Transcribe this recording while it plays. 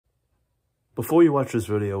Before you watch this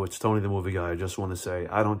video, it's Tony the Movie Guy. I just want to say,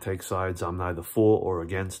 I don't take sides. I'm neither for or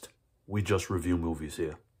against. We just review movies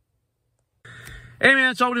here. Hey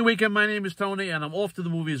man, it's opening weekend. My name is Tony, and I'm off to the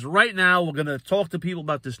movies right now. We're going to talk to people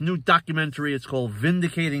about this new documentary. It's called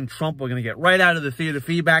Vindicating Trump. We're going to get right out of the theater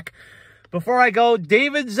feedback. Before I go,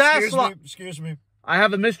 David Zaslav. Excuse me. I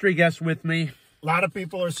have a mystery guest with me. A lot of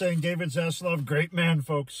people are saying David Zaslav, great man,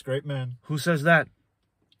 folks, great man. Who says that?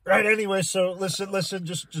 Right, anyway, so listen,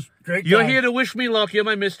 just great guy. You're here to wish me luck. You're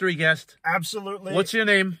my mystery guest. Absolutely. What's your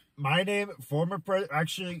name? My name,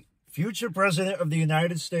 future president of the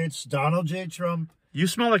United States, Donald J. Trump. You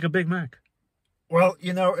smell like a Big Mac. Well,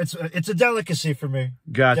 you know, it's a delicacy for me.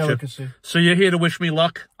 Gotcha. Delicacy. So you're here to wish me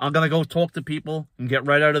luck. I'm going to go talk to people and get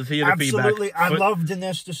right out of the theater feedback. Absolutely. I love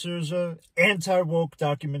Dinesh D'Souza, anti-woke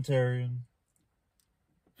documentarian.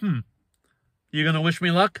 You going to wish me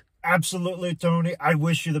luck? Absolutely, Tony. I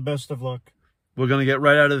wish you the best of luck. We're going to get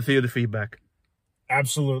right out of the theater feedback.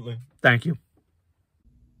 Absolutely. Thank you.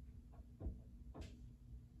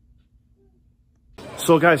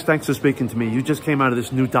 So, guys, thanks for speaking to me. You just came out of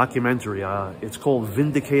this new documentary. It's called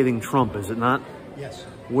Vindicating Trump, is it not? Yes.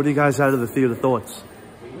 What are you guys out of the theater thoughts?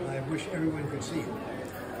 I wish everyone could see it.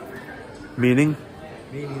 Meaning?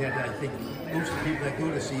 Meaning that I think most of the people that go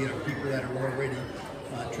to see it are people that are already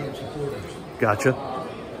Trump supporters. Gotcha.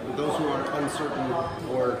 For those who are uncertain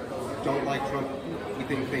or don't like Trump, we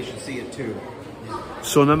think they should see it too.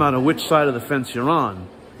 So no matter which side of the fence you're on,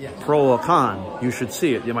 Yes. pro or con, you should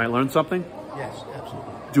see it. You might learn something? Yes,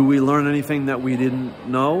 absolutely. Do we learn anything that we didn't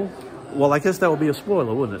know? Well, I guess that would be a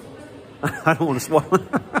spoiler, wouldn't it? I don't want to spoil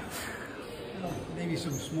it. Maybe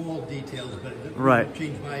some small details, but it Right. won't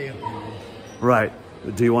change my opinion. Right.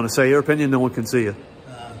 Do you want to say your opinion? No one can see you.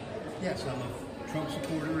 Yes, I'm a Trump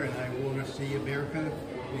supporter, and I want to see America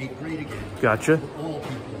made great again. Gotcha. For all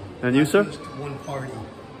people. And you, not sir? Just one party.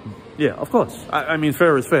 Yeah, of course. I mean,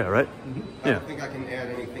 fair is fair, right? I don't think I can add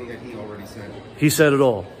anything that he already said. He said it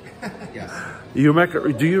all. Yes.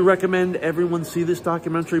 Do you recommend everyone see this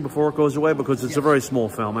documentary before it goes away? Because it's a very small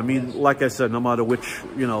film. I mean, like I said, no matter which,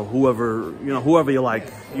 whoever you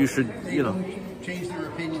like, you should, They don't change their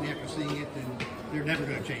opinion after seeing it, and they're never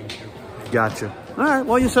going to change their opinion. Gotcha. All right.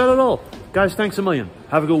 Well, you said it all. Guys, thanks a million.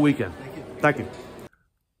 Have a good weekend. Thank you. Thank you.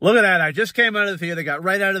 Look at that. I just came out of the theater, got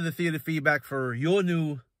right out of the theater feedback for your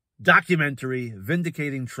new documentary,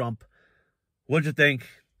 Vindicating Trump. What'd you think?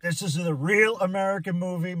 This is a real American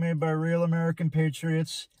movie made by real American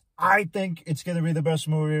patriots. I think it's going to be the best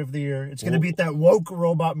movie of the year. It's going to beat that woke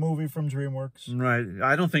robot movie from DreamWorks. Right.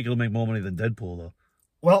 I don't think it'll make more money than Deadpool, though.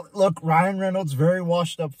 Well, look, Ryan Reynolds, very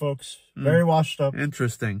washed up, folks. Very washed up.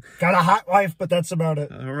 Interesting. Got a hot wife, but that's about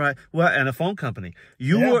it. All right. Well, and a phone company.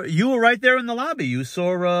 You were right there in the lobby. You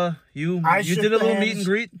saw you did a little meet and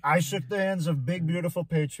greet. I shook the hands of big, beautiful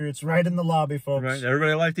patriots right in the lobby, folks. Right.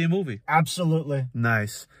 Everybody liked the movie. Absolutely.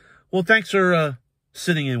 Nice. Well, thanks for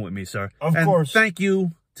sitting in with me, sir. Of course. Thank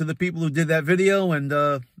you to the people who did that video,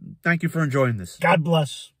 and thank you for enjoying this. God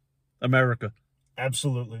bless America.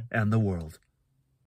 Absolutely. And the world.